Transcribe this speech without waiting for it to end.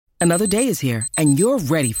Another day is here, and you're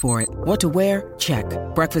ready for it. What to wear? Check.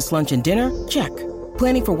 Breakfast, lunch, and dinner? Check.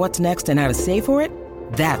 Planning for what's next and how to save for it?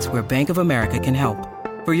 That's where Bank of America can help.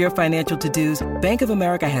 For your financial to-dos, Bank of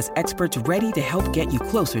America has experts ready to help get you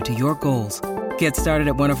closer to your goals. Get started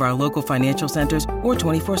at one of our local financial centers or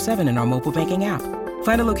 24/7 in our mobile banking app.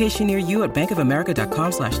 Find a location near you at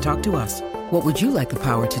bankofamerica.com/talktous. What would you like the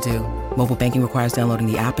power to do? Mobile banking requires downloading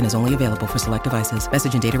the app and is only available for select devices.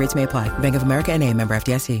 Message and data rates may apply. Bank of America N.A., member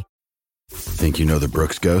FDIC. Think you know the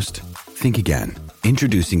Brooks Ghost? Think again.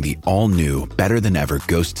 Introducing the all-new, better-than-ever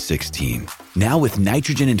Ghost 16. Now with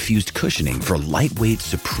nitrogen-infused cushioning for lightweight,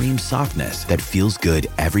 supreme softness that feels good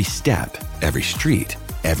every step, every street,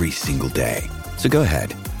 every single day. So go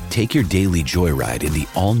ahead, take your daily joyride in the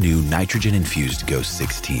all-new nitrogen-infused Ghost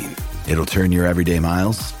 16. It'll turn your everyday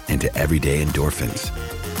miles into everyday endorphins.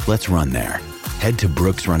 Let's run there. Head to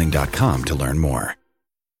brooksrunning.com to learn more.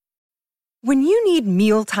 When you need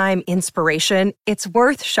mealtime inspiration, it's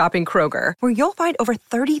worth shopping Kroger, where you'll find over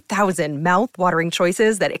 30,000 mouth-watering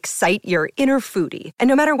choices that excite your inner foodie. And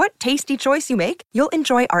no matter what tasty choice you make, you'll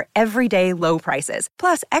enjoy our everyday low prices,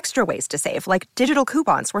 plus extra ways to save, like digital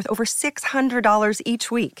coupons worth over $600 each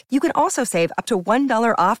week. You can also save up to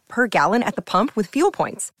 $1 off per gallon at the pump with fuel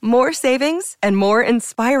points. More savings and more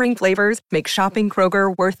inspiring flavors make shopping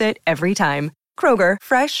Kroger worth it every time. Kroger,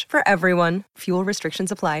 fresh for everyone. Fuel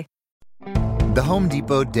restrictions apply. The Home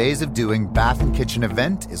Depot Days of Doing Bath and Kitchen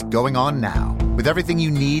event is going on now, with everything you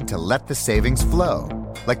need to let the savings flow.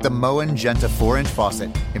 Like the Moen Genta 4-inch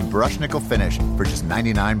faucet in brush nickel finish for just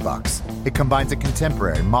 $99. It combines a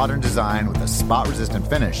contemporary modern design with a spot-resistant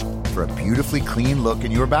finish for a beautifully clean look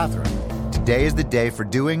in your bathroom. Today is the day for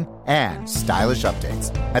doing and stylish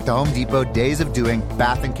updates at the Home Depot Days of Doing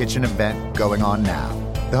Bath and Kitchen event going on now.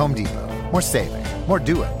 The Home Depot. More saving, more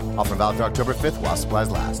doing. Offer valid through October 5th while supplies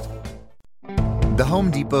last. The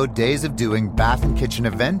Home Depot Days of Doing Bath and Kitchen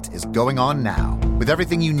event is going on now, with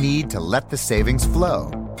everything you need to let the savings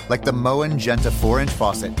flow. Like the Moen Genta 4-inch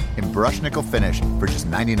faucet in brush nickel finish for just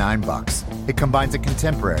 $99. It combines a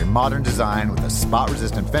contemporary modern design with a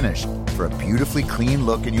spot-resistant finish for a beautifully clean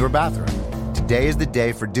look in your bathroom. Today is the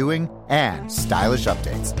day for doing and stylish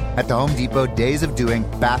updates at the Home Depot Days of Doing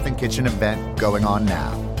Bath and Kitchen event going on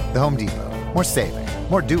now. The Home Depot. More saving,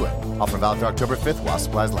 more doing. Offer valid through October 5th while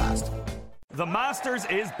supplies last. The Masters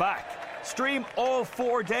is back. Stream all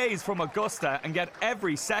 4 days from Augusta and get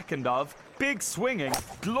every second of big swinging,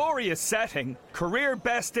 glorious setting, career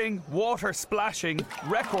besting, water splashing,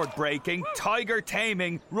 record breaking, tiger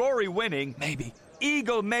taming, Rory winning, maybe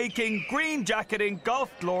eagle making, green jacketing, golf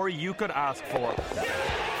glory you could ask for.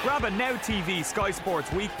 Grab a Now TV Sky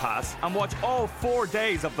Sports Week Pass and watch all 4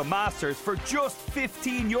 days of the Masters for just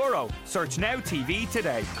 €15. Search Now TV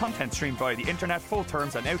today. Content streamed via the internet. Full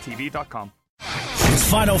terms at nowtv.com. It's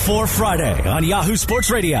Final Four Friday on Yahoo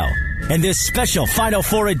Sports Radio. And this special Final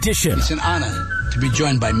Four edition. It's an honor to be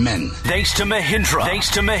joined by men. Thanks to Mahindra.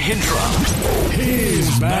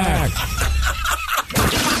 He's back.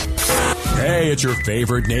 Hey, it's your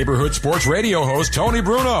favorite neighborhood sports radio host, Tony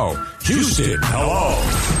Bruno. Houston, hello.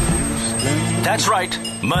 That's right,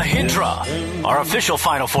 Mahindra, our official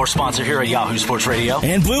Final Four sponsor here at Yahoo Sports Radio.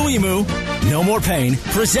 And Blue Emu, No More Pain,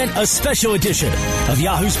 present a special edition of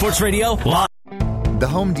Yahoo Sports Radio Live. The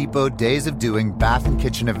Home Depot Days of Doing Bath and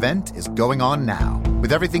Kitchen event is going on now,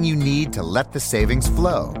 with everything you need to let the savings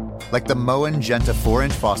flow. Like the Moen Genta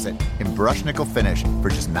 4-inch faucet in brush nickel finish for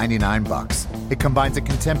just $99. It combines a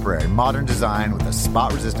contemporary modern design with a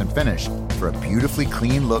spot-resistant finish for a beautifully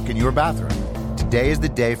clean look in your bathroom. Today is the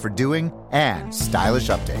day for doing and stylish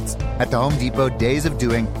updates at the Home Depot Days of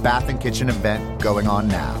Doing Bath and Kitchen event going on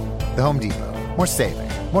now. The Home Depot. More saving,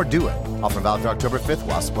 more doing. Offer valid through October 5th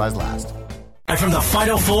while supplies last. From the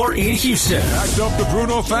Final Four in Houston. Packed up the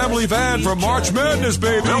Bruno family van for March Madness,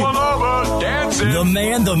 baby. Villanova, dancing. The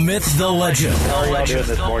man, the myth, the legend. How are you doing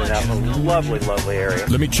this morning? Out in a lovely, lovely area.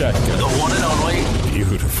 Let me check. The one and only.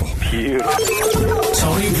 Beautiful.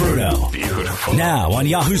 Tony Bruno. Beautiful. Now on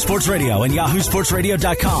Yahoo Sports Radio and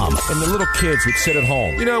yahoosportsradio.com. And the little kids would sit at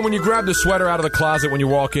home. You know, when you grab the sweater out of the closet when you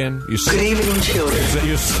walk in, you Good evening, children.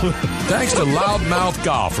 Thanks to Loudmouth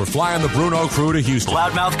Golf for flying the Bruno crew to Houston.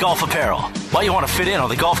 Loudmouth Golf Apparel. Why you want to fit in on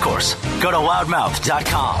the golf course? Go to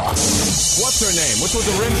loudmouth.com. What's her name? Which was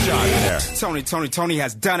the rim shot there? Tony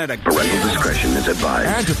has done it again. Parental discretion is advised.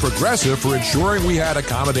 And to Progressive for ensuring we had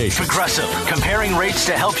accommodations. Progressive, comparing rates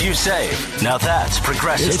to help you save. Now that's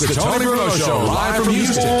Progressive. It's the Tony Bruno Show, live from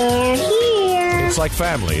Houston. It's like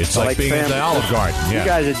family. It's like being at the Olive Garden. Yeah. You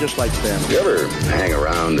guys are just like family. You ever hang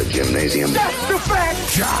around the gymnasium? That's the fact.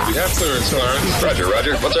 We have clearance, Clarence.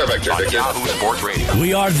 Roger. What's our vector? Yahoo Sports Radio.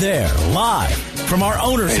 We are there, live from our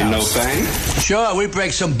owner's Ain't no house. thing. Sure, we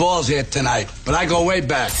break some balls here tonight, but I go way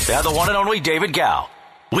back. They're the one and only David Gow.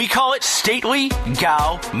 We call it Stately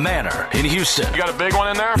Gow Manor in Houston. You got a big one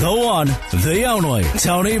in there? The one, the only,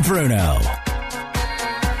 Tony Bruno.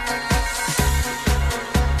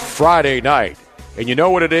 Friday night. And you know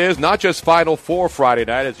what it is? Not just Final Four Friday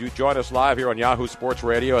night as you join us live here on Yahoo Sports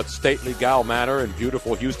Radio at Stately Gow Manor in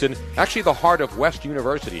beautiful Houston. Actually the heart of West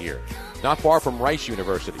University here. Not far from Rice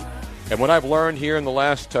University. And what I've learned here in the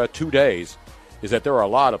last 2 days is that there are a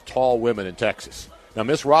lot of tall women in Texas. Now,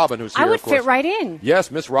 Miss Robin, who's here, I would of course, fit right in.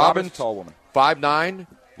 Yes, Miss Robin, tall woman. 5'9".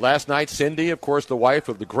 Last night, Cindy, of course, the wife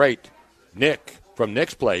of the great Nick from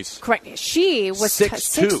Nick's Place. Correct. She was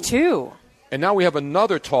 6'2". And now we have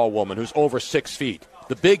another tall woman who's over 6 feet.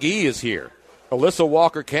 The Big E is here. Alyssa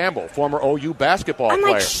Walker-Campbell, former OU basketball player.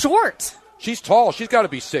 I'm like short. She's tall. She's got to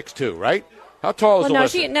be 6'2", right? How tall is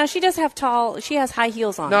Alyssa? She does have tall. She has high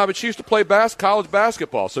heels on. No, but she used to play college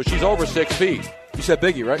basketball, so she's over 6 feet. You said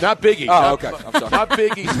Big E, right? Not Big E. Oh, okay. I'm sorry. Not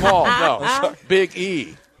Big E small, no. Big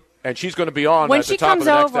E. And she's going to be on when at the she top comes of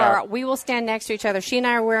the next over, hour. we will stand next to each other. She and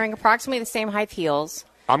I are wearing approximately the same height heels.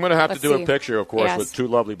 I'm going to have Let's to do see. a picture, of course, Yes. with two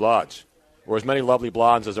lovely blondes, or as many lovely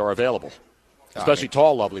blondes as are available, especially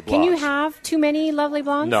tall lovely blondes. Can you have too many lovely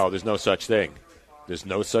blondes? No, there's no such thing. It's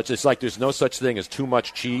like there's no such thing as too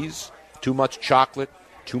much cheese, too much chocolate,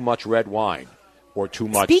 too much red wine, or too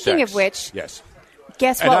much Speaking sex. of which, yes.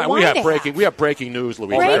 Guess what? We have breaking news,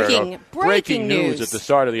 Louise. Breaking news news at the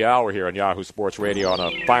start of the hour here on Yahoo Sports Radio on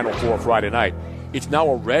a Final Four Friday night. It's now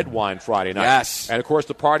a red wine Friday night. Yes. And, of course,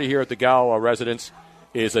 the party here at the Gow residence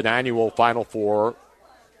is an annual Final Four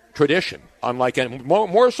tradition, unlike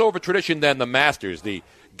more so of a tradition than the Masters, the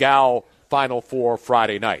Gow Final Four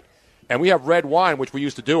Friday night. And we have red wine, which we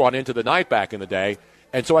used to do on Into the Night back in the day.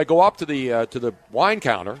 And so I go up to the wine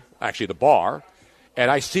counter, actually the bar, and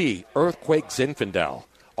I see Earthquake Zinfandel,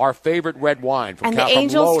 our favorite red wine from and the from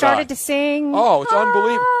angels Lodi. started to sing. Oh, it's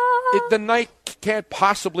unbelievable. The night can't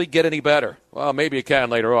possibly get any better. Well, maybe it can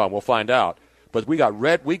later on. We'll find out. But we got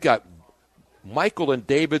Michael and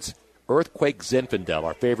David's Earthquake Zinfandel,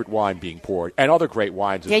 our favorite wine being poured, and other great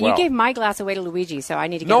wines as well. Yeah, you gave my glass away to Luigi, so I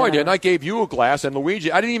need to get No, I another didn't. one. I gave you a glass, and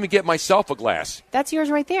Luigi, I didn't even get myself a glass. That's yours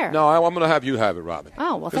right there. No, I'm going to have you have it, Robin.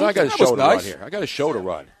 Oh, well, because thank I got you. a show to That was run nice. here. I got a show to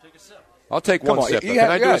run. I'll take Come one on, sip. you Can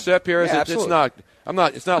I have- do yeah. a sip here? Yeah, It's not.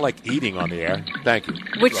 It's not like eating on the air. Thank you.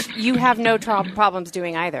 Which you have no problems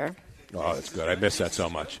doing either. Oh, that's good. I miss that so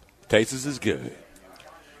much. Tastes is good.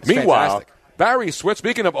 It's Meanwhile, fantastic. Barry Switz,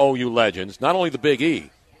 speaking of OU legends, not only the Big E,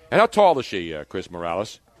 and how tall is she, Chris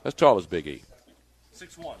Morales? How tall is Big E?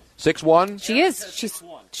 6'1". 6'1"? She is.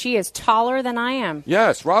 She is taller than I am.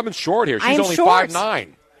 Yes, Robin's short here. I She's am only short.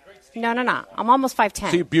 5'9". No. I'm almost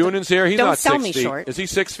 5'10". See, Bunan's here. He's Don't not sell 6 me feet. short. Is he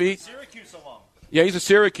 6 feet? Syracuse alum. Yeah, he's a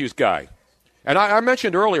Syracuse guy. And I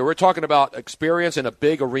mentioned earlier, we're talking about experience in a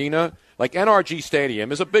big arena. Like NRG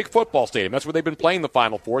Stadium is a big football stadium. That's where they've been playing the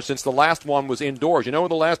Final Four since the last one was indoors. You know where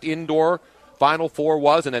the last indoor Final Four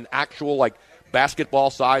was in an actual,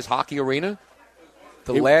 basketball-sized hockey arena?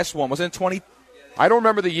 The last one was in 20. I don't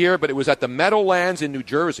remember the year, but it was at the Meadowlands in New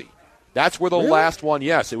Jersey. That's where the last one,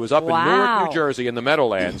 yes. It was up in Newark, New Jersey in the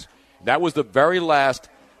Meadowlands. That was the very last.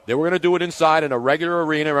 They were going to do it inside in a regular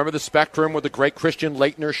arena. Remember the Spectrum with the great Christian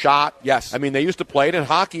Laettner shot? Yes. I mean, they used to play it in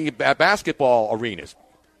hockey basketball arenas,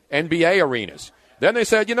 NBA arenas. Then they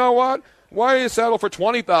said, you know what? Why do you settle for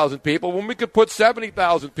 20,000 people when we could put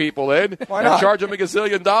 70,000 people in Why and not? charge them $1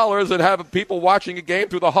 gazillion and have people watching a game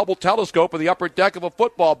through the Hubble telescope in the upper deck of a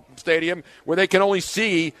football stadium where they can only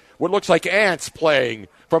see what looks like ants playing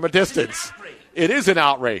from a distance? It is an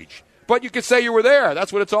outrage. But you could say you were there.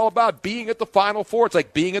 That's what it's all about, being at the Final Four. It's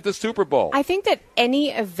like being at the Super Bowl. I think that any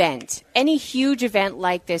event, any huge event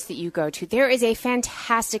like this that you go to, there is a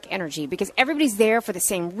fantastic energy because everybody's there for the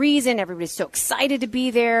same reason. Everybody's so excited to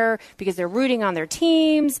be there because they're rooting on their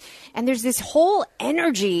teams. And there's this whole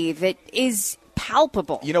energy that is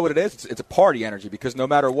palpable. You know what it is? It's a party energy because no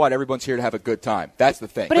matter what, everyone's here to have a good time. That's the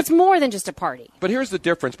thing. But it's more than just a party. But here's the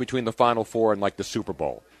difference between the Final Four and, the Super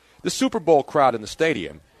Bowl. The Super Bowl crowd in the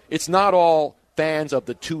stadium, it's not all fans of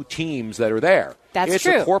the two teams that are there. That's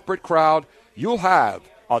true. It's a corporate crowd. You'll have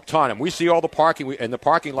a ton. And we see all the parking in the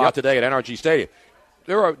parking lot today at NRG Stadium.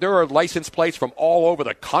 There are license plates from all over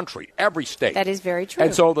the country, every state. That is very true.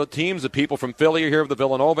 And so the teams, the people from Philly are here, the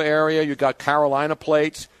Villanova area. You've got Carolina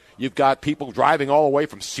plates. You've got people driving all the way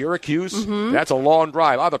from Syracuse. Mm-hmm. That's a long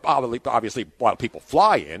drive. Obviously, a lot of people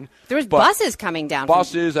fly in. There's buses coming down.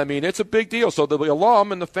 Buses, it's a big deal. So the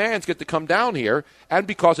alum and the fans get to come down here, and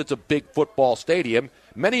because it's a big football stadium,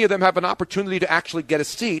 many of them have an opportunity to actually get a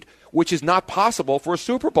seat, which is not possible for a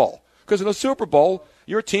Super Bowl. Because in the Super Bowl,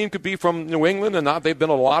 your team could be from New England, and they've been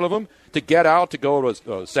a lot of them, to get out, to go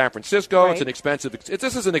to San Francisco. Right. It's an expensive.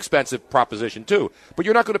 This is an expensive proposition, too. But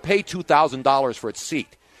you're not going to pay $2,000 for its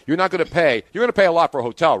seat. You're going to pay a lot for a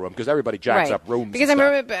hotel room because everybody jacks up rooms. Because I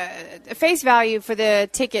remember face value for the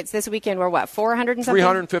tickets this weekend were what, $400 and something?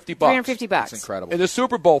 $350. $350. That's incredible. And the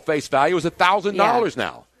Super Bowl face value is $1,000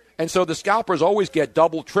 now. And so the scalpers always get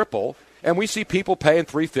double, triple, and we see people paying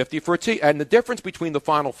 $350 for a ticket. And the difference between the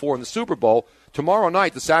Final Four and the Super Bowl, tomorrow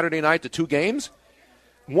night, the Saturday night, the two games,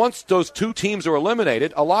 once those two teams are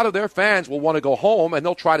eliminated, a lot of their fans will want to go home, and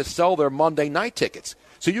they'll try to sell their Monday night tickets.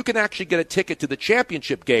 So you can actually get a ticket to the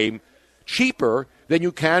championship game cheaper than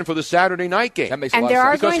you can for the Saturday night game. That makes a lot of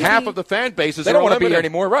sense. Because half of the fan bases they don't want to be there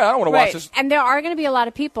anymore. Right, I don't want to watch this. And there are going to be a lot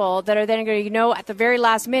of people that are then going to, at the very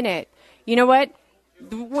last minute, you know what?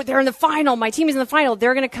 They're in the final. My team is in the final.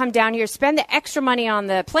 They're going to come down here, spend the extra money on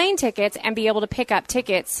the plane tickets, and be able to pick up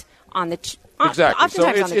tickets on the exactly. So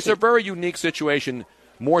it's a very unique situation.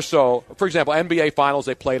 More so, for example, NBA Finals,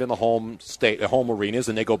 they played in the home arenas,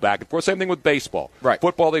 and they go back and forth. Same thing with baseball. Right.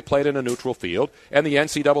 Football, they played in a neutral field, and the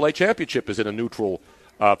NCAA championship is in a neutral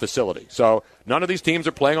facility. So none of these teams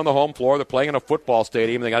are playing on the home floor. They're playing in a football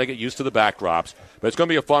stadium. They got to get used to the backdrops. But it's going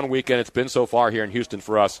to be a fun weekend. It's been so far here in Houston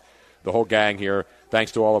for us, the whole gang here.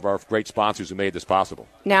 Thanks to all of our great sponsors who made this possible.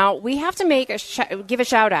 Now, we have to give a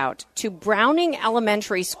shout-out to Browning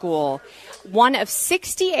Elementary School, one of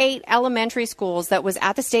 68 elementary schools that was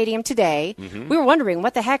at the stadium today. Mm-hmm. We were wondering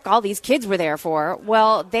what the heck all these kids were there for.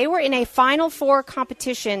 Well, they were in a Final Four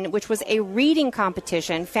competition, which was a reading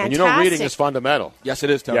competition. Fantastic. And reading is fundamental. Yes, it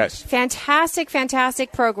is, Tony. Yes.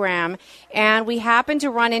 Fantastic program. And we happened to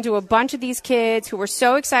run into a bunch of these kids who were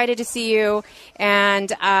so excited to see you. And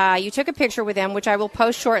you took a picture with them, which I will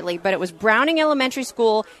post shortly, but it was Browning Elementary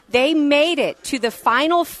School. They made it to the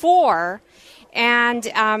Final Four, and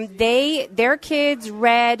their kids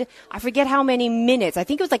read, I forget how many minutes. I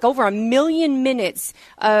think it was like over 1 million minutes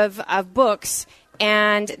of books,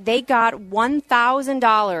 and they got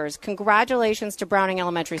 $1,000. Congratulations to Browning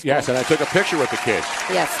Elementary School. Yes, and I took a picture with the kids.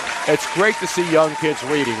 Yes. It's great to see young kids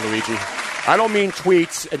reading, Luigi. I don't mean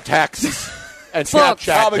tweets and texts and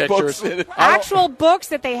Snapchat pictures. Actual books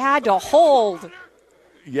that they had to hold.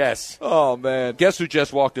 Yes. Oh, man. Guess who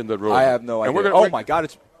just walked in the room? I have no idea. My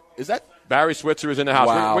God. Is that? Barry Switzer is in the house.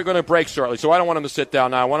 Wow. We're going to break shortly, so I don't want him to sit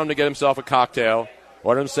down now. I want him to get himself a cocktail. I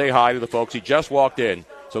want him to say hi to the folks. He just walked in.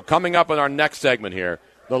 So coming up in our next segment here,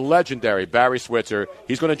 the legendary Barry Switzer.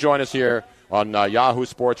 He's going to join us here on Yahoo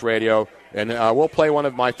Sports Radio, and we'll play one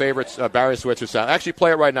of my favorites, Barry Switzer sound. Actually,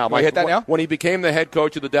 play it right now. Can we hit that now? When he became the head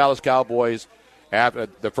coach of the Dallas Cowboys after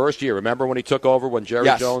the first year, remember when he took over, when Jerry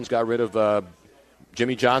Jones got rid of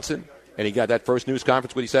Jimmy Johnson, and he got that first news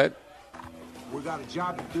conference, what he said? We got a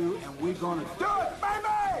job to do, and we're going to do it,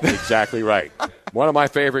 baby! Exactly right. One of my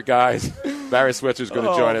favorite guys, Barry Switzer, is going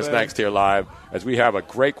to join us next here live as we have a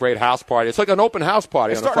great house party. It's like an open house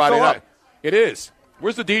party on a Friday night. It is.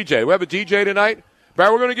 Where's the DJ? Do we have a DJ tonight?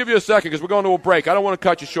 Barry, we're going to give you a second because we're going to a break. I don't want to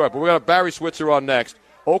cut you short, but we're going to have Barry Switzer on next,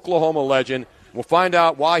 Oklahoma legend. We'll find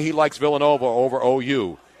out why he likes Villanova over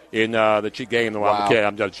OU in the game. Wow. Okay,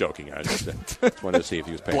 I'm just joking. I just wanted to see if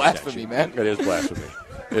he was paying blasphemy, attention. Man. It is blasphemy.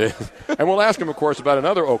 And we'll ask him, of course, about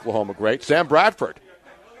another Oklahoma great, Sam Bradford,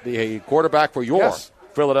 the quarterback for your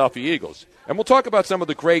Philadelphia Eagles. And we'll talk about some of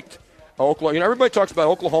the great Oklahoma. Everybody talks about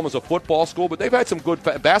Oklahoma as a football school, but they've had some good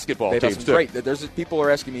basketball teams, too. Great. People are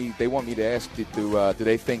asking me, they want me to ask, do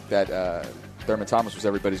they think that Thurman Thomas was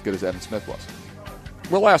everybody as good as Evan Smith was?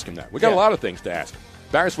 We'll ask him that. We got a lot of things to ask him.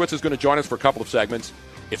 Barry Switzer is going to join us for a couple of segments.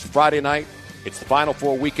 It's Friday night. It's the Final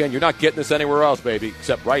Four weekend. You're not getting this anywhere else, baby,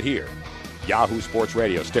 except right here. Yahoo Sports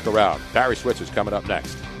Radio. Stick around. Barry Switzer is coming up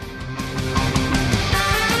next.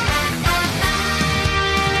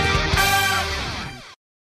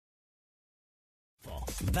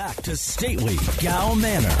 Back to stately Gow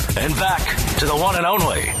Manor. And back to the one and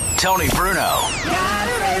only Tony Bruno.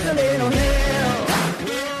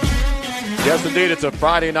 Yes, indeed. It's a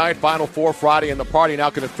Friday night, Final Four Friday, and the party now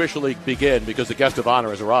can officially begin because the guest of honor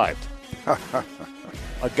has arrived.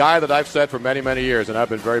 A guy that I've said for many, many years, and I've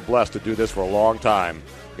been very blessed to do this for a long time.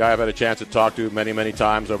 A guy I've had a chance to talk to many, many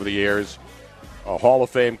times over the years. A Hall of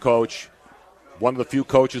Fame coach. One of the few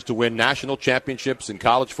coaches to win national championships in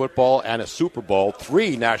college football and a Super Bowl.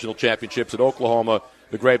 3 national championships at Oklahoma.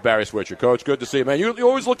 The great Barry Switzer. Coach, good to see you, man. You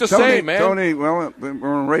always look the same, man. Tony, well,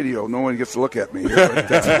 we're on radio. No one gets to look at me. But,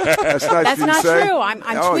 that's nice That's not say. true. I'm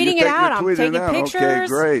tweeting it out. I'm taking pictures. Okay,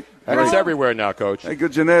 great. And it's everywhere now, Coach. Hey,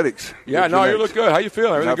 good genetics. Yeah, good genetics. you look good. How you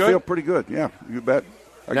feeling? Everything good? I feel pretty good. Yeah, you bet.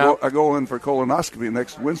 I go in for colonoscopy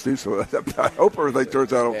next Wednesday, so I hope everything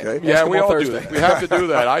turns out okay. Yeah, we all do that. We have to do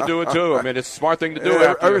that. I do it too. I mean, it's a smart thing to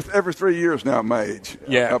do. Every 3 years now at my age.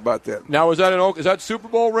 Yeah. How about that? Now, is that Super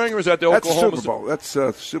Bowl ring or is that the Oklahoma? Super Bowl. That's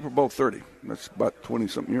Super Bowl 30. That's about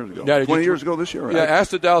 20-something years ago. Yeah, 20 years ago this year, right? Yeah, ask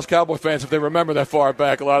the Dallas Cowboy fans if they remember that far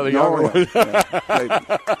back. A lot of the younger ones. Yeah.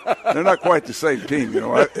 They're not quite the same team.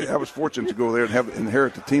 I was fortunate to go there and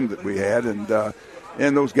inherit the team that we had, and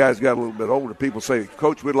those guys got a little bit older. People say,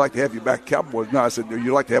 Coach, we'd like to have you back, Cowboys. No, I said,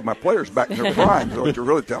 you'd like to have my players back in their prime, is what you're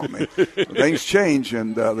really telling me. Things change,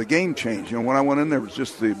 and the game changed. When I went in there, it was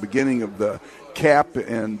just the beginning of the cap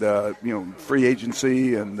and, free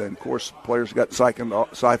agency, and then, of course, players got siphoned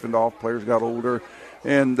off, players got older.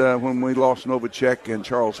 And when we lost Novacek and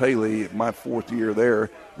Charles Haley, my fourth year there,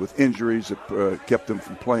 with injuries that kept them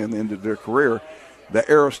from playing the end of their career, the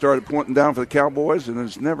arrow started pointing down for the Cowboys, and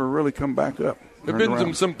it's never really come back up. There have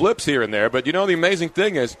been some blips here and there, but the amazing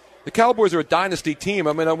thing is the Cowboys are a dynasty team.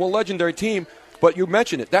 I mean, a legendary team, but you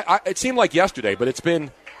mentioned it. It seemed like yesterday, but it's been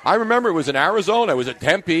 – I remember it was in Arizona. It was at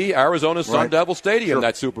Tempe, Arizona's Sun Devil Stadium,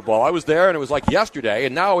 that Super Bowl. I was there, and it was like yesterday,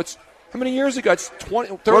 and now it's – how many years ago? It's 20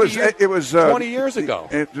 years. It was 20 years ago.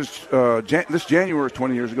 It just this January was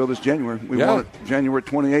 20 years ago. This January we won it January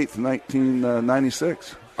 28th,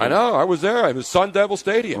 1996. I know. I was there. It was Sun Devil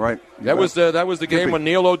Stadium. Right. That was the game when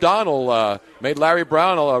Neil O'Donnell made Larry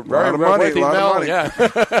Brown a very wealthy man. Yeah.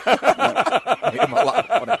 Made him a lot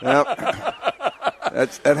of money.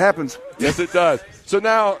 Yep. That happens. Yes, it does. So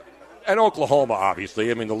now. And Oklahoma, obviously.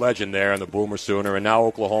 I mean, the legend there and the Boomer Sooner, and now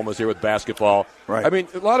Oklahoma's here with basketball. Right. I mean,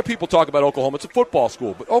 a lot of people talk about Oklahoma. It's a football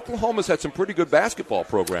school, but Oklahoma's had some pretty good basketball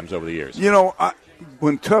programs over the years.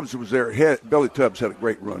 When Tubbs was there, Billy Tubbs had a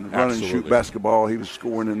great run and shoot basketball. He was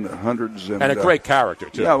scoring in the hundreds. And a great character,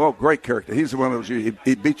 too. Yeah, well, great character. He's one of those,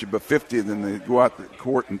 he'd beat you by 50, and then they'd go out to the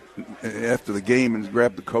court and after the game and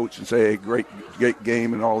grab the coach and say, hey, great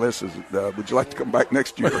game and all this. Would you like to come back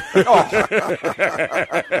next year?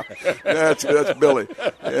 That's Billy.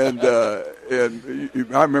 And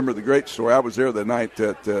I remember the great story. I was there the night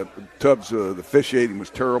that Tubbs, the officiating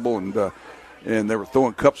was terrible, and they were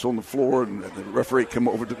throwing cups on the floor, and the referee came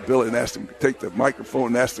over to Billy and asked him to take the microphone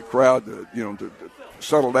and ask the crowd to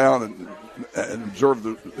settle down and observe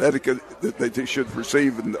the etiquette that they should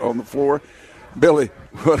receive on the floor. Billy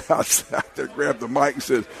went outside there, grabbed the mic and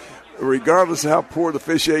said, regardless of how poor the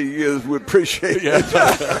officiating is, we appreciate it.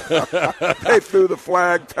 They threw the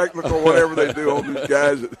flag, technical, whatever they do on these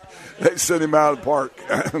guys. They sent him out of the park.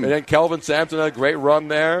 And then Kelvin Sampson had a great run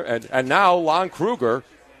there. And now Lon Kruger,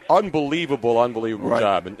 unbelievable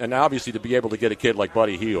job. And obviously to be able to get a kid like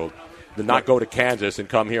Buddy Hield to not go to Kansas and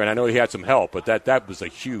come here. And I know he had some help, but that was a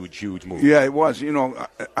huge, huge move. Yeah, it was.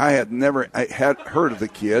 I had heard of the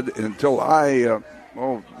kid until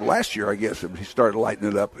last year, I guess, he started lighting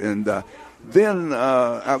it up. And then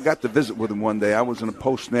I got to visit with him one day. I was in a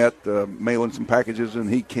postnet mailing some packages, and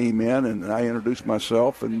he came in, and I introduced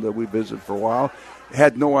myself, and we visited for a while.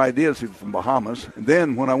 Had no idea he was from Bahamas. And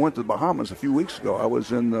then when I went to the Bahamas a few weeks ago, I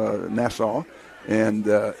was in Nassau, and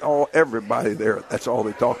everybody there, that's all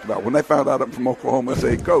they talked about. When they found out I'm from Oklahoma,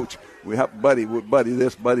 they say, Coach, we have Buddy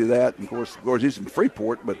this, Buddy that. And of course, he's in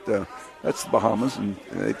Freeport, but that's the Bahamas, and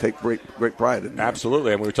they take great pride in it.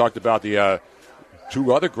 Absolutely, and we talked about the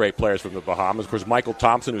two other great players from the Bahamas. Of course, Michael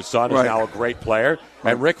Thompson, whose son is now a great player,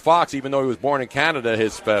 and Rick Fox, even though he was born in Canada,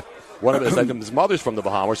 his mother's from the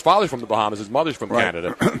Bahamas. His father's from the Bahamas. His mother's from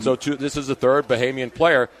Canada. So this is the third Bahamian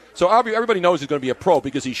player. So everybody knows he's going to be a pro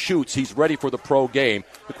because he shoots. He's ready for the pro game.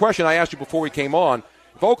 The question I asked you before we came on,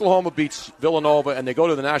 if Oklahoma beats Villanova and they go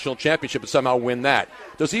to the national championship and somehow win that,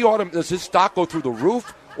 does his stock go through the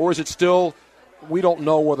roof, or is it still we don't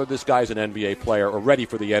know whether this guy's an NBA player or ready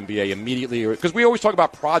for the NBA immediately? Because we always talk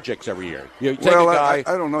about projects every year. You take a guy.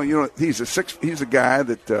 I don't know. He's a guy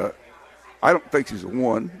that I don't think he's a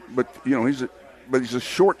one, but he's a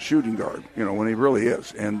short shooting guard. When he really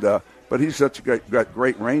is, and but he's got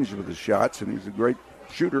great range with his shots, and he's a great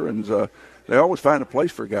shooter, and they always find a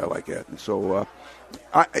place for a guy like that. And so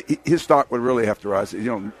his stock would really have to rise.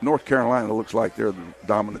 North Carolina looks like they're the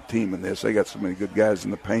dominant team in this. They got so many good guys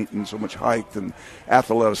in the paint and so much height and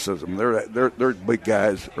athleticism. They're big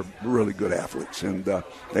guys, are really good athletes, and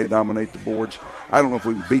they dominate the boards. I don't know if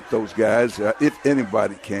we can beat those guys, if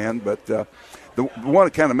anybody can, but the one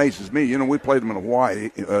that kind of amazes me, we played them in Hawaii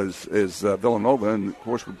is Villanova, and of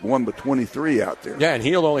course we won by 23 out there. Yeah, and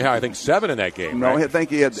Hield only had, I think, 7 in that game. No, right? I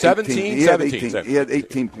think he had 17. He had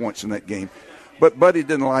 18 points in that game. But Buddy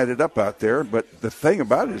didn't light it up out there. But the thing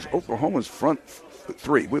about it is Oklahoma's front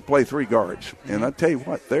three. We play three guards, and I tell you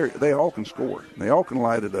what, they all can score. They all can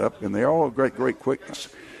light it up, and they all have great quickness.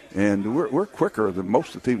 And we're quicker than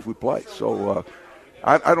most of the teams we play. So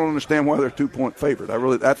I don't understand why they're a 2-point favorite.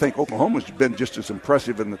 I think Oklahoma's been just as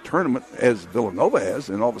impressive in the tournament as Villanova has,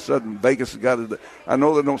 and all of a sudden Vegas has got it. I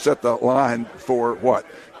know they don't set the line for what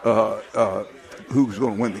who's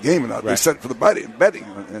going to win the game or not. Right. They set it for the betting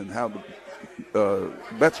and how the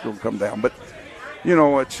bet's going to come down. But you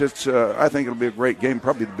know, it's I think it'll be a great game.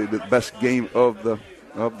 Probably be the best game of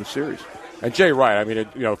the series. And Jay Wright, I mean,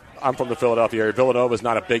 I'm from the Philadelphia area. Villanova's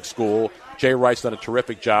not a big school. Jay Wright's done a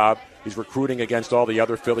terrific job. He's recruiting against all the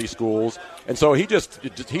other Philly schools. And so he just,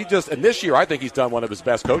 and this year I think he's done one of his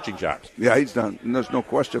best coaching jobs. Yeah, he's done, and there's no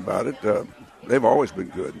question about it. They've always been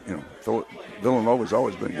good. You know, Villanova's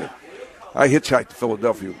always been good. I hitchhiked to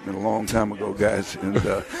Philadelphia a long time ago, guys, and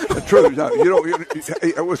the truth is,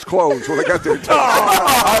 it was closed when I got there.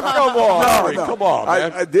 Come on, no. Come on,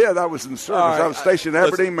 man. I did. I was in service. Right. I was stationed in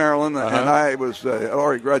Aberdeen, Maryland, and I was I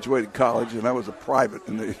already graduated college, and I was a private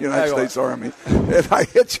in the United States Army. And I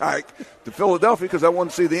hitchhiked to Philadelphia because I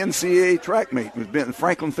wanted to see the NCAA track meet. It was in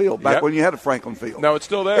Franklin Field, back when you had a Franklin Field. No, it's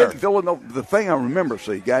still there. Villanova. The thing I remember,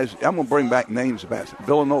 guys, I'm going to bring back names of basketball.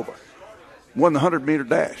 Villanova won the 100-meter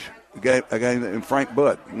dash. A guy named Frank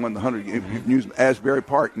Budd won the 100. You can use Asbury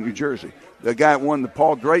Park in New Jersey. The guy won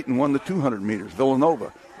Paul Drayton won the 200 meters.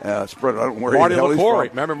 Villanova spread. I don't know where Marty the hell he's LaCory.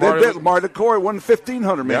 from. Remember Marty LaCory won the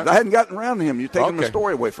 1,500 meters. Yeah. I hadn't gotten around to him. You're taking the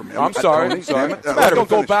story away from me. I'm sorry. Let's don't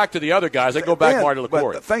go back to the other guys. They go back Marty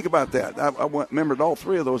LaCory. But think about that. I remembered all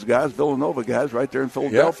three of those guys, Villanova guys, right there in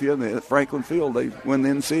Philadelphia, and at Franklin Field. They win the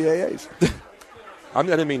NCAAs. I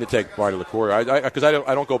didn't mean to take Marty LaCour because I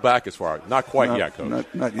don't go back as far. Not quite yet, Coach.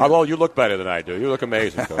 Not yet. Although you look better than I do. You look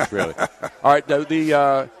amazing, Coach. Really. All right.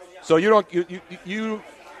 So you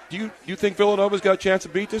think Villanova's got a chance to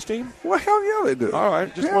beat this team? Well, hell yeah, they do. All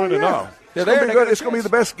right. Just wanted to know. It's going to be good. It's going to be the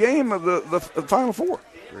best game of the Final Four.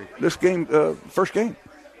 This game, first game,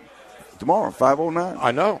 tomorrow, 5:09.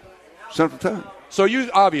 I know. Central Time. So you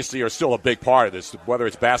obviously are still a big part of this, whether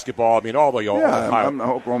it's basketball. I mean, all the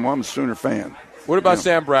I'm a Sooner fan. What about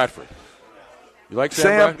Sam Bradford? You like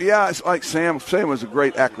Sam Bradford? Yeah, it's like Sam. Sam was a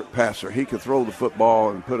great accurate passer. He could throw the football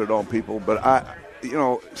and put it on people. But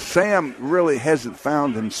Sam really hasn't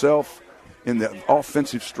found himself in the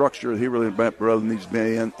offensive structure that he really needs to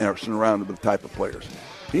be in, and surrounded with the type of players.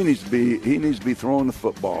 He needs to be throwing the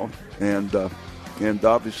football, and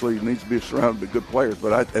obviously he needs to be surrounded with good players.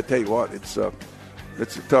 But I tell you what, it's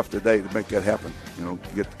tough today to make that happen.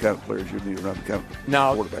 Get the kind of players you need around the kind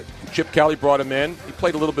of quarterback. Chip Kelly brought him in. He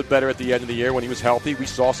played a little bit better at the end of the year when he was healthy. We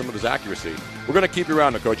saw some of his accuracy. We're going to keep you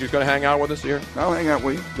around, Coach. You're going to hang out with us here? I'll hang out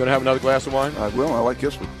with you. Going to have another glass of wine? I will. I like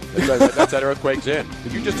this one. That's that Earthquake's in.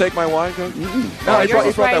 Did you just take my wine, Coach? Mm-hmm. No,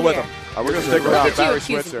 he brought that with him. We're going to stick around. Barry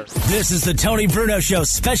Switzer. This is the Tony Bruno Show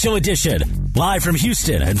Special Edition, live from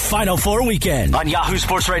Houston and Final Four weekend on Yahoo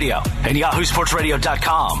Sports Radio and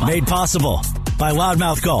YahooSportsRadio.com. Made possible by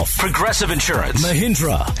Loudmouth Golf, Progressive Insurance,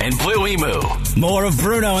 Mahindra, and Blue Emu. More of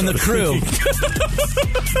Bruno and the crew.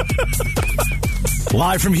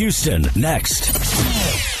 Live from Houston, next.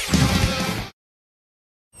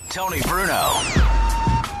 Tony Bruno.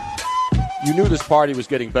 You knew this party was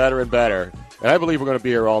getting better and better, and I believe we're going to be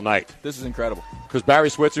here all night. This is incredible. Because Barry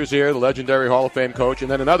Switzer's here, the legendary Hall of Fame coach, and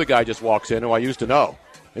then another guy just walks in who I used to know.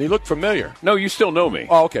 And he looked familiar. No, you still know me.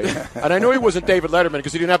 Oh, okay. And I knew he wasn't David Letterman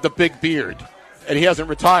because he didn't have the big beard. And he hasn't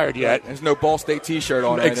retired yet. There's no Ball State T-shirt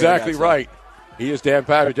on. Exactly right. He is Dan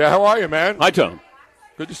Patrick. How are you, man? Hi, Tom.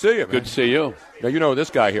 Good to see you, man. Good to see you. Now, you know this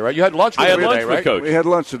guy here, right? You had lunch with him today, right? I had lunch with Coach. We had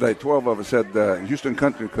lunch today. 12 of us had Houston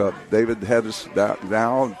Country Club. David had us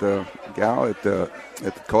down at the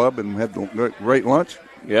club and had a great lunch.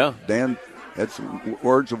 Yeah. Dan had some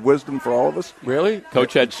words of wisdom for all of us. Really?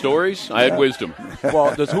 Coach had stories. I had wisdom.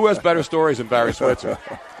 Well, who has better stories than Barry Switzer?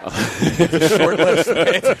 Short list.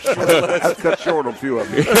 I cut short on a few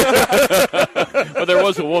of them. Well, there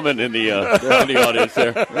was a woman in the audience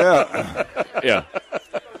there. Yeah. Yeah.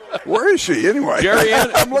 Where is she anyway? Jerry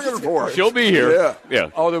Ann. I'm looking for her. She'll be here. Yeah.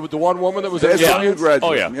 Oh, the one woman that was in That's the a new graduate.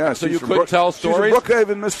 Oh, yeah. So you couldn't tell stories? She's in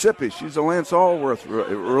Brookhaven, Mississippi. She's a Lance Allworth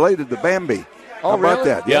related to Bambi. Oh, How about really?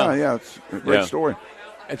 that? Yeah. It's a great story.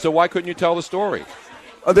 And so why couldn't you tell the story?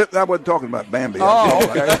 I wasn't talking about Bambi. Oh,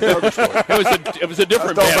 okay. It was a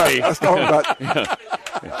different Bambi. I was talking about.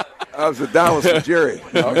 I was at Dallas with Jerry.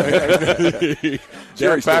 Okay.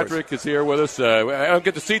 Jerry Patrick is here with us. I don't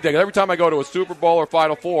get to see Dan. Every time I go to a Super Bowl or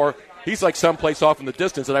Final Four, he's like someplace off in the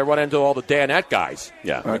distance, and I run into all the Danette guys.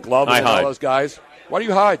 Yeah. Like Love and all those guys. Why do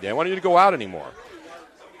you hide, Dan? Why don't you go out anymore?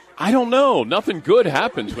 I don't know. Nothing good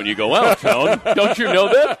happens when you go out, Tone. Don't you know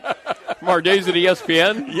that? From our days at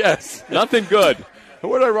ESPN? Yes. Nothing good.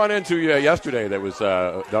 Who did I run into yesterday that was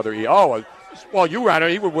another well, you ran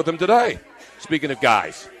it. You were with him today. Speaking of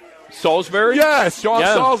guys. Salisbury? Yes, Sean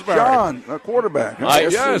Salisbury. Sean, a quarterback.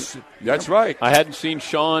 Yes, that's right. I hadn't seen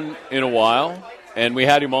Sean in a while, and we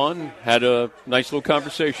had him on, had a nice little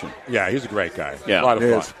conversation. Yeah, he's a great guy. Yeah. A lot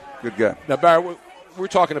of fun. Good guy. Now, Barry, we're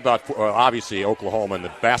talking about, obviously, Oklahoma and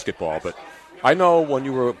the basketball, but I know when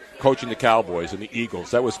you were coaching the Cowboys and the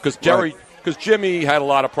Eagles, that was because Jimmy had a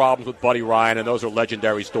lot of problems with Buddy Ryan, and those are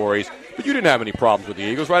legendary stories. But you didn't have any problems with the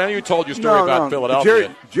Eagles, right? I know you told your story about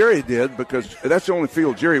Philadelphia. Jerry did, because that's the only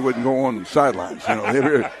field Jerry wouldn't go on the sidelines. You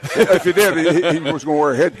know, if he did, he was going to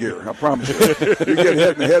wear headgear. I promise you. You get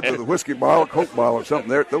hit in the head with a whiskey bottle, Coke bottle, or something.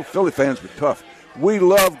 Those Philly fans were tough. We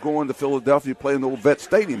love going to Philadelphia, playing the old Vet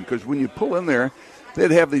Stadium, because when you pull in there,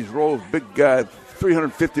 they'd have these rows of big guys,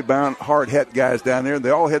 350-pound hard hat guys down there.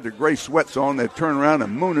 They all had their gray sweats on. They'd turn around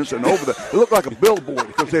and moon us, and it looked like a billboard,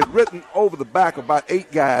 because they'd written over the back about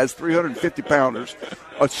 8 guys, 350-pounders,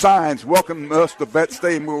 signs, welcome us to Vet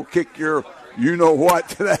Stadium. We'll kick your you-know-what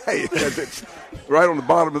today. It's right on the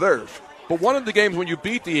bottom of theirs. But one of the games when you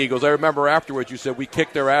beat the Eagles, I remember afterwards you said, we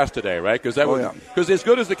kicked their ass today, right? Because as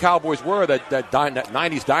good as the Cowboys were, that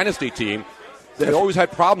 90s dynasty team, they always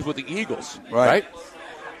had problems with the Eagles, right?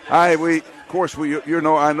 Of course,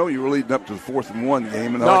 I know you were leading up to the 4th and 1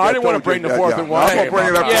 game. And I didn't want to bring the 4th and 1. I'm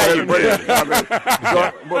going to bring it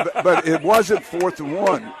up. But it wasn't 4th and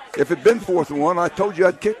 1. If it had been 4th and 1, I told you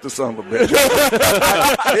I'd kick the son of a bitch.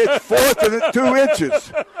 It's 4th and 2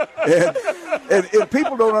 inches. And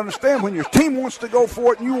people don't understand, when your team wants to go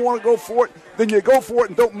for it and you want to go for it, then you go for it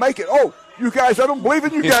and don't make it. Oh, you guys, I don't believe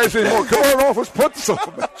in you guys anymore. Come on off, let's put the son of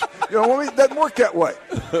a bitch. You know, it doesn't work that way.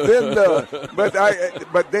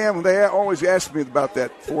 But Dan, they always ask me about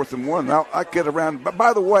that 4th and 1. Now, I get around. But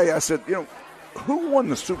by the way, I said, who won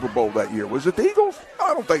the Super Bowl that year? Was it the Eagles? No,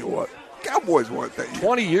 I don't think it was. Cowboys won it that year.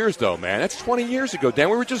 20 years, though, man. That's 20 years ago, Dan.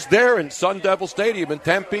 We were just there in Sun Devil Stadium in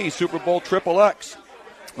Tempe, Super Bowl XXX.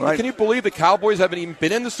 Right. Can you believe the Cowboys haven't even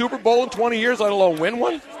been in the Super Bowl in 20 years, let alone win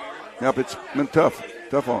one? Yep, it's been tough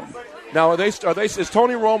on them. Now, is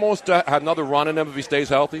Tony Romo have another run in him if he stays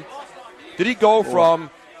healthy? Did he go from,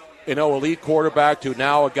 elite quarterback to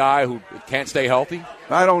now a guy who can't stay healthy?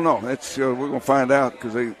 I don't know. We're going to find out,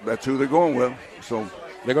 because that's who they're going with. So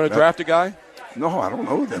they're going to draft a guy? No, I don't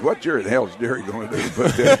know. What Jerry the hell is Jerry going to do?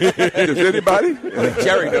 But does anybody?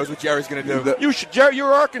 Jerry knows what Jerry's going to do. Jerry,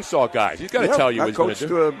 you're Arkansas guys. He's got to tell you what he's going to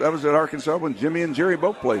do. I was at Arkansas when Jimmy and Jerry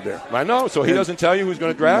both played there. I know. So he doesn't tell you who's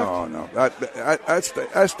going to draft? No.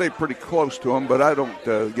 I stay pretty close to him, but I don't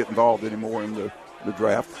get involved anymore in the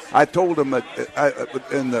draft. I told them that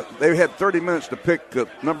they had 30 minutes to pick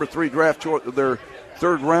number 3 draft choice of their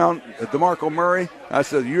third round, DeMarco Murray. I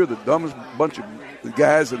said, you're the dumbest bunch of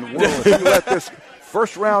guys in the world. If you let this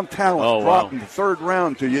first-round talent drop in the third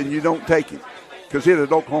round to you and you don't take him. Because he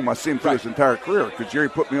at Oklahoma, I see him through his entire career, because Jerry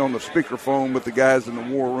put me on the speakerphone with the guys in the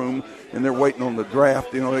war room, and they're waiting on the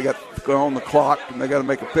draft. They got to go on the clock, and they got to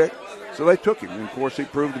make a pick. So they took him, and, of course, he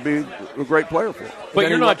proved to be a great player for them. But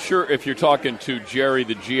you're not sure if you're talking to Jerry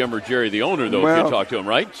the GM or Jerry the owner, though, if you talk to him,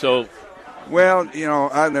 right? So... Well,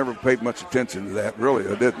 I never paid much attention to that.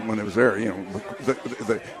 Really, I didn't when it was there.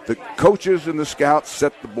 The coaches and the scouts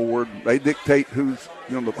set the board. They dictate who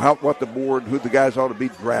the guys ought to be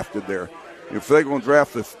drafted there. If they're going to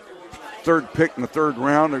draft the third pick in the third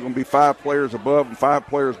round, they're going to be 5 players above and 5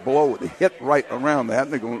 players below. They hit right around that,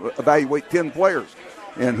 and they're going to evaluate 10 players.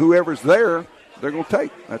 And whoever's there, they're going to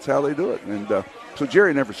take. That's how they do it. And so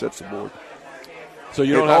Jerry never sets the board. So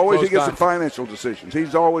you don't have always he gets the financial decisions.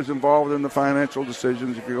 He's always involved in the financial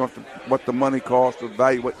decisions. If you're going to what the money costs,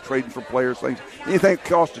 evaluate trading for players, things. Anything that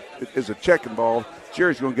costs is a check involved.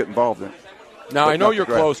 Jerry's going to get involved in it. Now, I know you're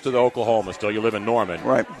close to the Oklahoma still. You live in Norman.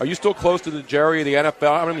 Right. Are you still close to the Jerry of the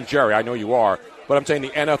NFL? I mean, Jerry, I know you are. But I'm saying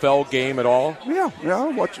the NFL game at all? Yeah. I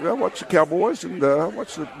watch the Cowboys and I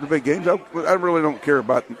watch the big games. I really don't care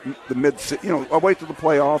about the I wait till the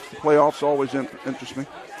playoffs. The playoffs always interest me.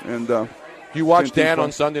 And do you watch Dan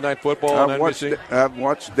on Sunday Night Football on NBC? I've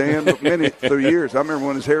watched Dan many through years. I remember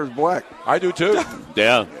when his hair was black. I do too.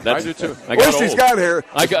 Yeah, I do too. At least he's got hair.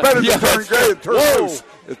 It's better than turn gray and turn loose.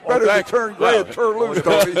 It's better than turn gray and turn loose,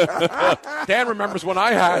 Tony. Dan remembers when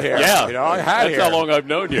I had hair. Yeah, I had hair. That's how long I've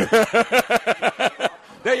known you.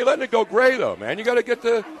 Yeah, you're letting it go gray, though, man. You got to get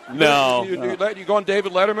the... No. You going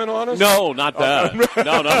David Letterman on us? No, not that.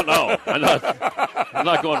 No. I'm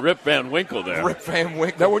not going Rip Van Winkle there. Rip Van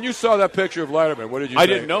Winkle. Now, when you saw that picture of Letterman, what did you say? I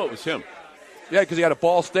didn't know it was him. Yeah, because he had a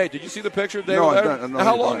Ball State. Did you see the picture of David Letterman? No,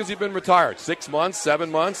 how long has he been retired? 6 months,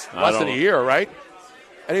 7 months? Less than a year, right?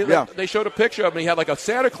 And they showed a picture of him. He had like a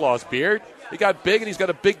Santa Claus beard. He got big, and he's got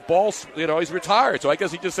a big ball. He's retired. So I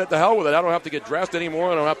guess he just said, "To hell with it. I don't have to get dressed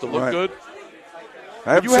anymore. I don't have to look good."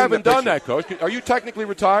 But you haven't done that, Coach. Are you technically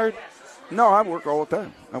retired? No, I work all the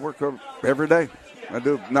time. I work every day. I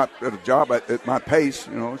do not at a job at my pace,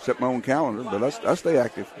 set my own calendar, but I stay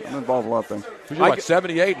active. I'm involved in a lot of things. You're like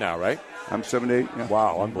 78 now, right? I'm 78. Yeah.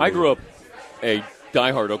 Wow, unbelievable. I grew up a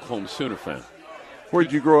diehard Oklahoma Sooner fan. Where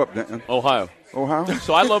did you grow up, Denton? Ohio.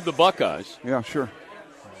 So I love the Buckeyes. Yeah, sure.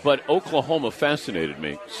 But Oklahoma fascinated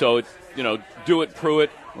me. So, Dewitt, Pruitt.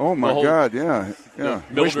 Oh, my God, yeah.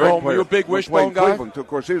 Wishbone, were you a big Wishbone guy? Cleveland. Of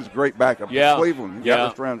course, he was a great backup. Yeah. Cleveland.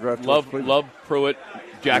 Yeah. Love Pruitt,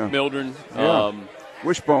 Jack Mildren. Yeah.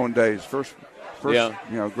 Wishbone days. First, great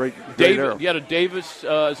era. You had a Davis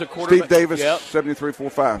as a quarterback. Steve Davis,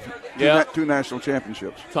 73-45. Two national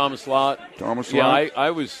championships. Thomas Lott. Yeah, I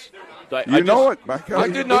was... I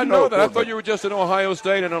did not know that. I thought you were just an Ohio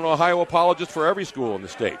State and an Ohio apologist for every school in the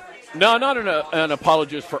state. No, not an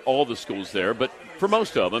apologist for all the schools there, but for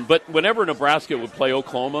most of them. But whenever Nebraska would play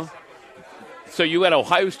Oklahoma, so you had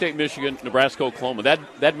Ohio State, Michigan, Nebraska, Oklahoma.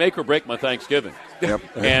 That make or break my Thanksgiving. Yep.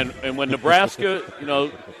 And when Nebraska,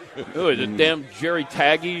 damn Jerry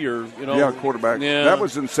Taggy or quarterback. Yeah. That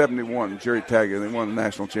was in '71. Jerry Taggy. They won the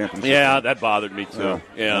national championship. Yeah, that bothered me too.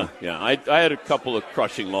 Yeah. I had a couple of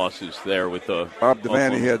crushing losses there with the Bob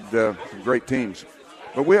Devaney had some great teams,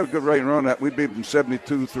 but we had a good rate and run. That we beat them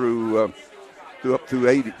 72 through up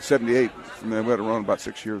to 78. And then we had to run about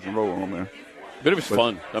 6 years in a row on there. But it was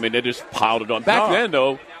fun. I mean, they just piled it on. Back then,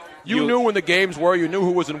 though, you knew when the games were. You knew who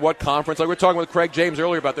was in what conference. Like we were talking with Craig James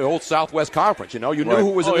earlier about the old Southwest Conference. You knew who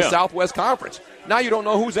was in the Southwest Conference. Now you don't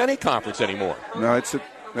know who's any conference anymore. No, it's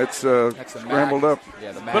scrambled up.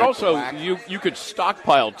 Yeah, but also, you could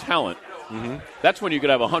stockpile talent. Mm-hmm. That's when you could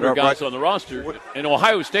have 100 guys on the roster. And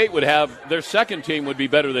Ohio State would have their second team would be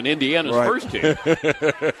better than Indiana's first team.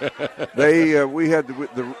 We had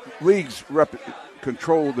the leagues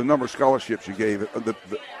controlled the number of scholarships you gave. The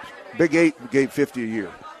Big 8 gave 50 a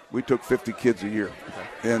year. We took 50 kids a year.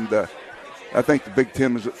 Okay. And I think the Big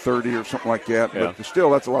 10 is at 30 or something like that. Yeah. But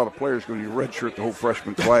still, that's a lot of players when you redshirt the whole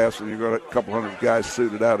freshman class and you've got a couple hundred guys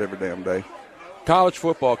suited out every damn day. College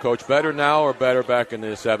football, Coach, better now or better back in the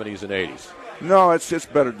 70s and 80s? No, it's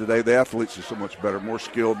better today. The athletes are so much better, more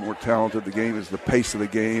skilled, more talented. The game is the pace of the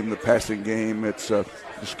game, the passing game. It's the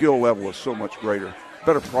skill level is so much greater.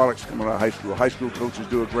 Better products coming out of high school. High school coaches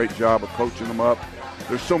do a great job of coaching them up.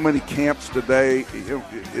 There's so many camps today.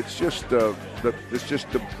 It's just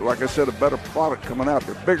like I said, a better product coming out.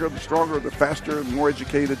 They're bigger, they're stronger, they're faster, and more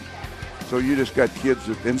educated. So you just got kids.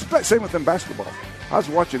 And same with them basketball. I was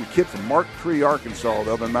watching a kid from Mark Tree, Arkansas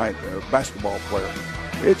the other night, a basketball player.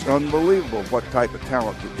 It's unbelievable what type of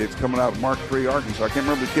talent it's coming out of Mark Tree, Arkansas. I can't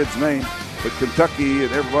remember the kid's name, but Kentucky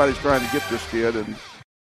and everybody's trying to get this kid. And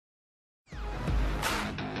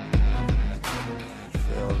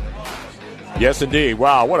yes, indeed.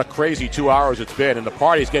 Wow, what a crazy 2 hours it's been. And the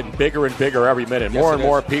party's getting bigger and bigger every minute. More and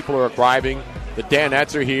more people are arriving. The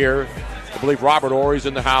Danettes are here. I believe Robert Ory's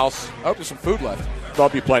in the house. I hope there's some food left. There'll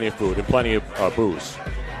be plenty of food and plenty of booze,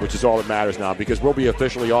 which is all that matters now because we'll be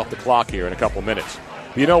officially off the clock here in a couple minutes.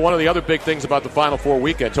 But one of the other big things about the Final Four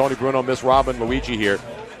weekend, Tony Bruno, Miss Robin, Luigi here,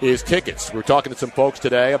 is tickets. We're talking to some folks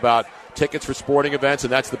today about tickets for sporting events,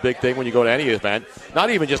 and that's the big thing when you go to any event. Not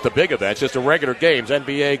even just the big events, just the regular games,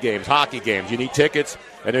 NBA games, hockey games. You need tickets,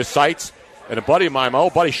 and there's sites. And a buddy of mine, my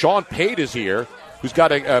old buddy Sean Pate is here, who's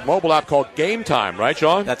got a mobile app called Game Time, right,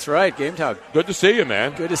 Sean? That's right, Game Time. Good to see you,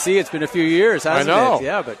 man. Good to see you. It's been a few years, hasn't it? I know.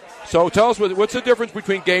 Yeah, but so tell us, what's the difference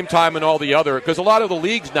between Game Time and all the other? Because a lot of the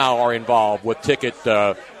leagues now are involved with ticket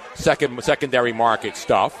secondary market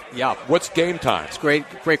stuff. Yeah. What's Game Time? It's great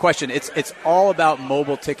question. It's all about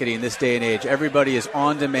mobile ticketing in this day and age. Everybody is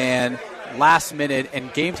on demand, last minute,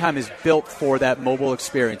 and Game Time is built for that mobile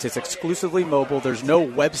experience. It's exclusively mobile. There's no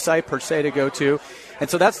website per se to go to. And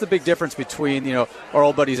so that's the big difference between, our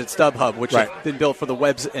old buddies at StubHub, which have been built for the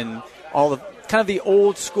webs and all of kind of the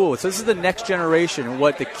old school. So this is the next generation and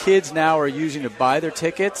what the kids now are using to buy their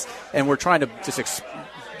tickets. And we're trying to just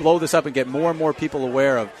blow this up and get more and more people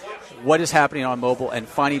aware of what is happening on mobile and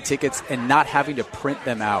finding tickets and not having to print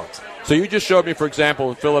them out. So you just showed me, for example,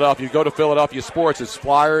 in Philadelphia, you go to Philadelphia Sports, it's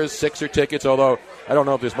Flyers, Sixer tickets, although I don't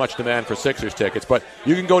know if there's much demand for Sixers tickets, but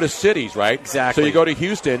you can go to cities, right? Exactly. So you go to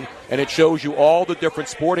Houston, and it shows you all the different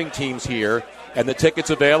sporting teams here, and the tickets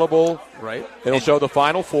available. Right. It'll show the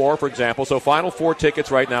Final Four, for example. So Final Four tickets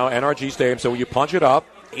right now, NRG Stadium, so you punch it up.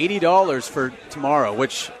 $80 for tomorrow,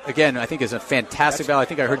 which, again, I think is a fantastic value. I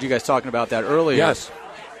think I heard you guys talking about that earlier. Yes.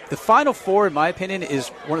 The Final Four, in my opinion, is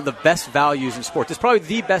one of the best values in sports. It's probably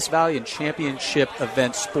the best value in championship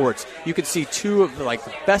event sports. You can see two of the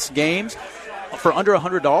best games for under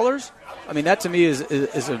 $100. I mean, that to me is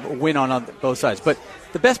a win on both sides. But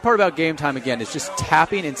the best part about Game Time, again, is just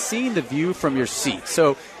tapping and seeing the view from your seat.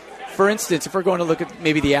 So, for instance, if we're going to look at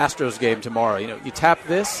maybe the Astros game tomorrow, you tap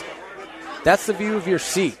this, that's the view of your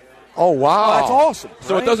seat. Oh, wow. Oh, that's awesome.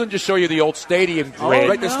 So it doesn't just show you the old stadium grid.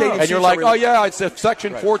 Right, the stadium and you're like, oh, yeah, it's a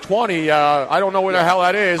section 420. I don't know where the hell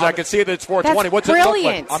that is. I can see that it's 420. That's What's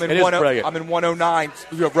brilliant. it look like? I'm in 109,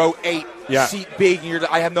 row 8, seat big. And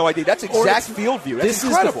I have no idea. That's exact field view. That's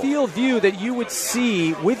incredible. This is the field view that you would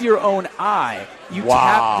see with your own eye. You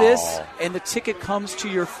tap this, and the ticket comes to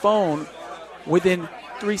your phone within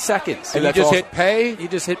 3 seconds. And you just hit pay? You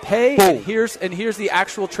just hit pay, and here's the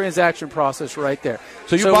actual transaction process right there.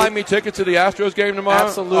 So you buying me tickets to the Astros game tomorrow?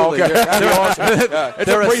 Absolutely. Okay. That'd be awesome.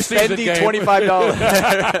 They're a preseason spending game.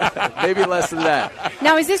 $25. Maybe less than that.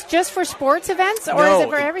 Now, is this just for sports events, or is it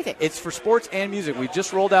for everything? It's for sports and music. We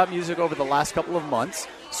just rolled out music over the last couple of months.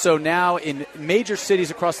 So now in major cities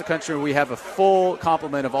across the country, we have a full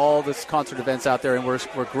complement of all this concert events out there, and we're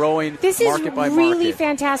growing this market by market. This is really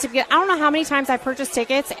fantastic. I don't know how many times I purchased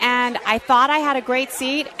tickets, and I thought I had a great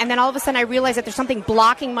seat, and then all of a sudden I realized that there's something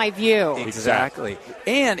blocking my view. Exactly.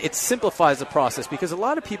 And it simplifies the process because a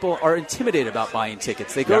lot of people are intimidated about buying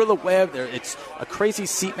tickets. They go to the web. It's a crazy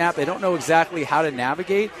seat map. They don't know exactly how to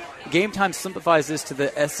navigate. Game Time simplifies this to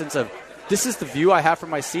the essence of, this is the view I have from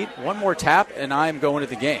my seat. One more tap, and I am going to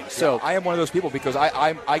the game. So I am one of those people because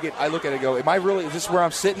I look at it and go, am I really? Is this where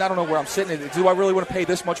I'm sitting? I don't know where I'm sitting. Do I really want to pay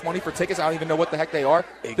this much money for tickets? I don't even know what the heck they are.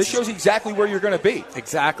 This shows exactly where you're going to be.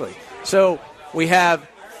 Exactly. So we have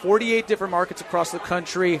 48 different markets across the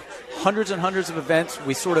country, hundreds and hundreds of events.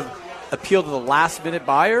 We sort of appeal to the last-minute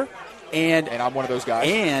buyer. And I'm one of those guys.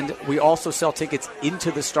 And we also sell tickets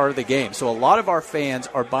into the start of the game. So a lot of our fans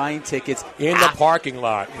are buying tickets in the parking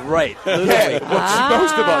lot. Right. Literally.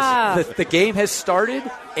 Most of us. The game has started,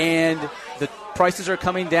 and the prices are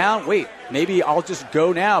coming down. Wait, maybe I'll just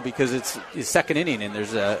go now because it's second inning and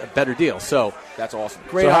there's a better deal. So that's awesome.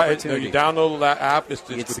 Great opportunity. You download that app.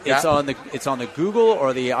 It's on the Google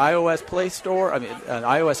or the iOS Play Store.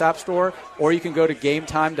 iOS App Store, or you can go to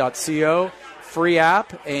GameTime.co. Free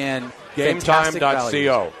app and GameTime.co.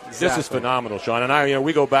 Exactly. This is phenomenal, Sean. And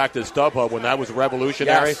we go back to StubHub when that was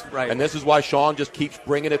revolutionary. Yes, right. And this is why Sean just keeps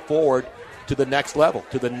bringing it forward to the next level,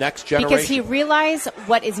 to the next generation. Because he realized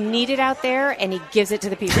what is needed out there, and he gives it to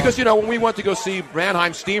the people. Because, when we went to go see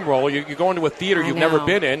Mannheim Steamroller, you're going to a theater you've never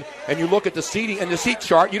been in, and you look at the seating and the seat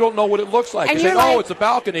chart, you don't know what it looks like. And you say, it's a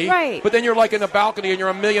balcony. Right. But then you're like in a balcony, and you're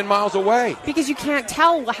a million miles away. Because you can't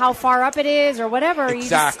tell how far up it is or whatever.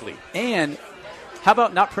 Exactly. And how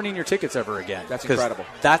about not printing your tickets ever again? That's incredible.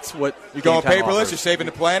 That's what you're going paperless. You're saving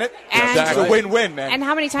the planet. It's a win-win, man. And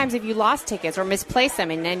how many times have you lost tickets or misplaced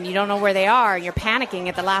them, and then you don't know where they are, and you're panicking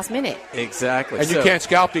at the last minute? Exactly. And you can't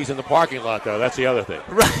scalp these in the parking lot, though. That's the other thing.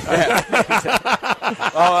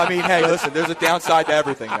 Hey, listen. There's a downside to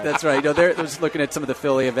everything. Man. That's right. They're just looking at some of the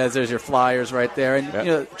Philly events. There's your Flyers right there,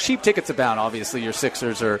 and cheap tickets abound. Obviously, your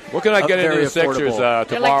Sixers are. What can I get into the Sixers tomorrow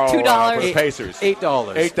like $2. for the Pacers? $8.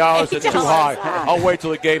 $8. It's too high. I'll wait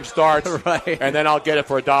till the game starts, and then I'll get it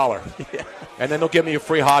for $1. Yeah. And then they'll give me a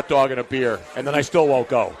free hot dog and a beer, and then I still won't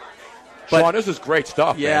go. Sean, this is great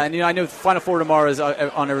stuff. Yeah, man. and I know Final Four tomorrow is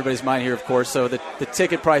on everybody's mind here, of course. So the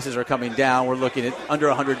ticket prices are coming down. We're looking at under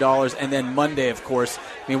 $100, and then Monday, of course.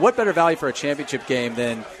 What better value for a championship game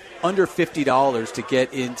than under $50 to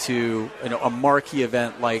get into a marquee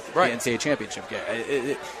event like the NCAA championship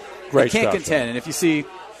game? Great can't stuff, contend. And if you see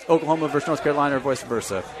Oklahoma versus North Carolina or vice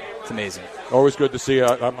versa, it's amazing. Always good to see you.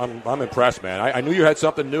 I'm impressed, man. I knew you had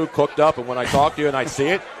something new cooked up, and when I talk to you and I see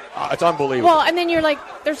it, it's unbelievable. Well, and then you're like,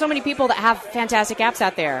 there's so many people that have fantastic apps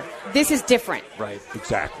out there. This is different. Right.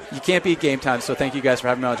 Exactly. You can't beat Game Time, so thank you guys for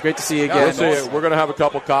having me on. It's great to see you again. We're going to have a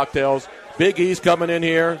couple cocktails. Big E's coming in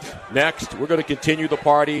here next. We're going to continue the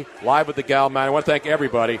party live at the Gal Man. I want to thank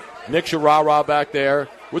everybody. Nick Sharara back there.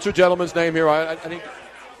 What's your gentleman's name here? I think.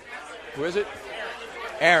 Who is it?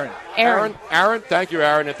 Aaron. Thank you,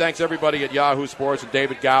 Aaron. And thanks everybody at Yahoo Sports and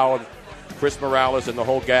David Gow and Chris Morales and the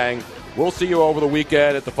whole gang. We'll see you over the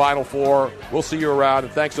weekend at the Final Four. We'll see you around.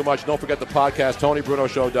 And thanks so much. Don't forget the podcast,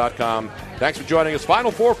 TonyBrunoShow.com. Thanks for joining us.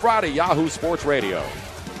 Final Four Friday, Yahoo Sports Radio.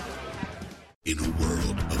 In a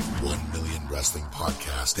world of 1 million wrestling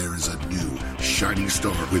podcasts, there is a new shining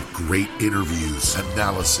star with great interviews,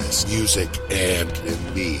 analysis, music, and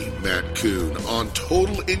me, Matt Kuhn, on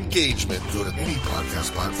total engagement. Go to any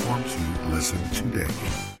podcast platform to listen today.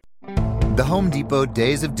 The Home Depot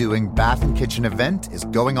Days of Doing Bath and Kitchen event is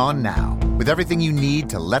going on now. with everything you need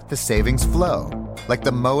to let the savings flow. Like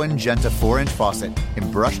the Moen Genta 4-inch faucet in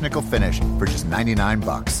brush nickel finish for just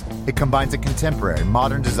 $99. It combines a contemporary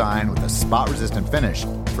modern design with a spot-resistant finish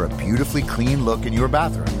for a beautifully clean look in your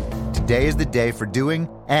bathroom. Today is the day for doing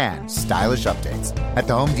and stylish updates at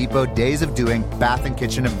the Home Depot Days of Doing Bath and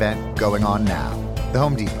Kitchen event going on now. The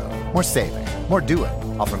Home Depot. More saving, more doing.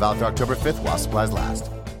 Offer valid through October 5th while supplies last.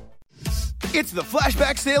 It's the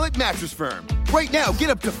flashback sale at Mattress Firm. Right now, get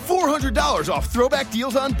up to $400 off throwback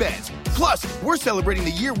deals on beds. Plus, we're celebrating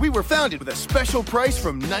the year we were founded with a special price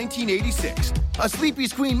from 1986. A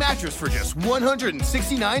Sleepy's Queen mattress for just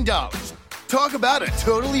 $169. Talk about a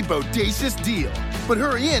totally bodacious deal. But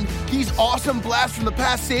hurry in, these awesome blasts from the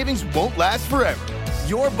past savings won't last forever.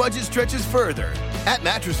 Your budget stretches further at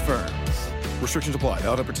Mattress Firm. Restrictions apply.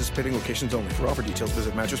 Valid at participating locations only. For offer details,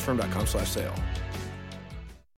 visit mattressfirm.com/sale.